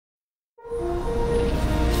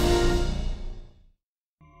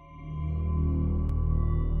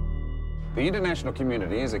The international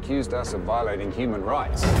community has accused us of violating human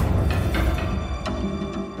rights.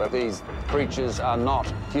 But these creatures are not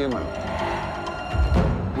human.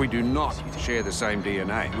 We do not share the same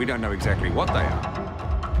DNA. We don't know exactly what they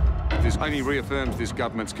are. This only reaffirms this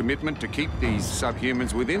government's commitment to keep these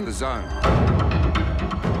subhumans within the zone.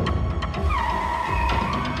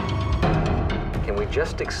 Can we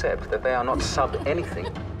just accept that they are not sub-anything,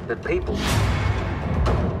 but people?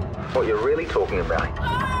 What you're really talking about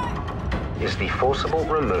is the forcible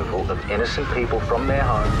removal of innocent people from their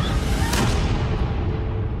homes.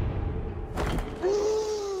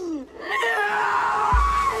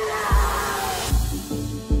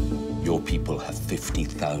 Your people have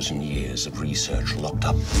 50,000 years of research locked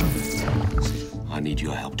up. I need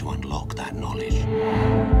your help to unlock that knowledge.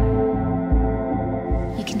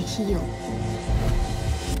 You can heal.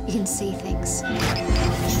 You can see things.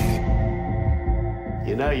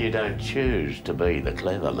 You know you don't choose to be the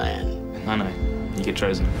clever man. I know. You get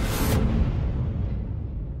chosen.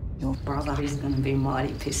 Your brother is going to be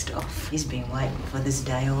mighty pissed off. He's been waiting for this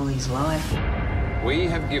day all his life. We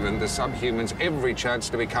have given the subhumans every chance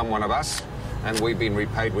to become one of us, and we've been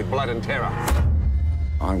repaid with blood and terror.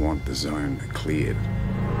 I want the zone cleared.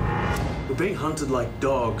 We're being hunted like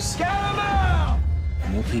dogs. Get them out!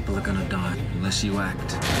 More people are gonna die unless you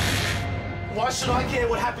act. Why should I care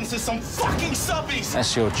what happens to some fucking subbies?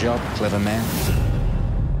 That's your job, clever man.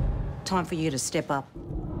 Time for you to step up.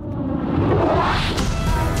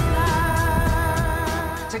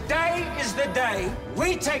 Today is the day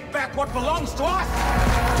we take back what belongs to us.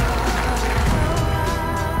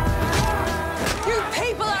 You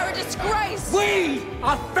people are a disgrace. We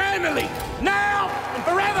are family, now and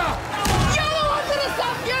forever. You're the ones that are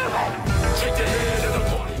subhuman.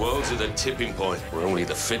 The world's at a tipping point where only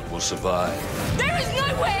the fit will survive. There is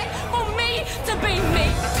nowhere for me to be me.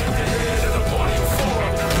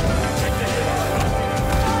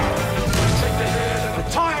 The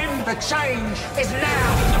time for change is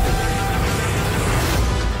now.